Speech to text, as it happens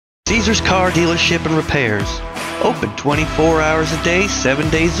Ceasars Car Dealership and Repairs. Open 24 hours a day, 7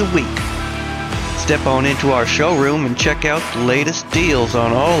 days a week. Step on into our showroom and check out the latest deals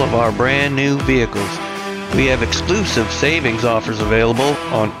on all of our brand new vehicles. We have exclusive savings offers available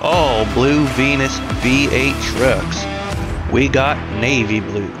on all Blue Venus V8 trucks. We got navy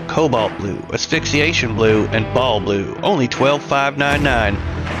blue, cobalt blue, asphyxiation blue, and ball blue, only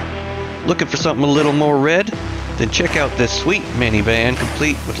 $12,599. Looking for something a little more red? Then check out this sweet minivan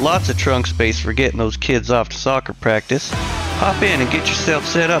complete with lots of trunk space for getting those kids off to soccer practice. Hop in and get yourself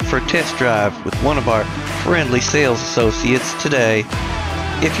set up for a test drive with one of our friendly sales associates today.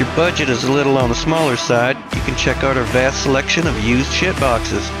 If your budget is a little on the smaller side, you can check out our vast selection of used shit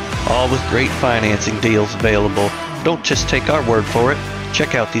boxes, all with great financing deals available. Don't just take our word for it.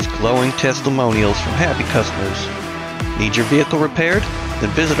 Check out these glowing testimonials from happy customers. Need your vehicle repaired? Then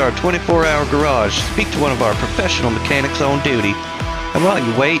visit our 24-hour garage. Speak to one of our professional mechanics on duty. And while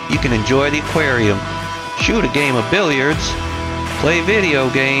you wait, you can enjoy the aquarium, shoot a game of billiards, play video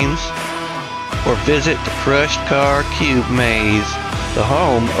games, or visit the Crushed Car Cube Maze, the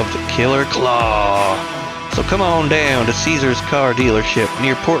home of the Killer Claw. So come on down to Ceasars Car Dealership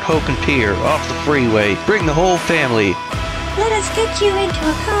near Port Hogan Pier off the freeway. Bring the whole family. Let us get you into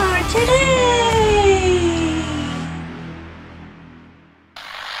a car today.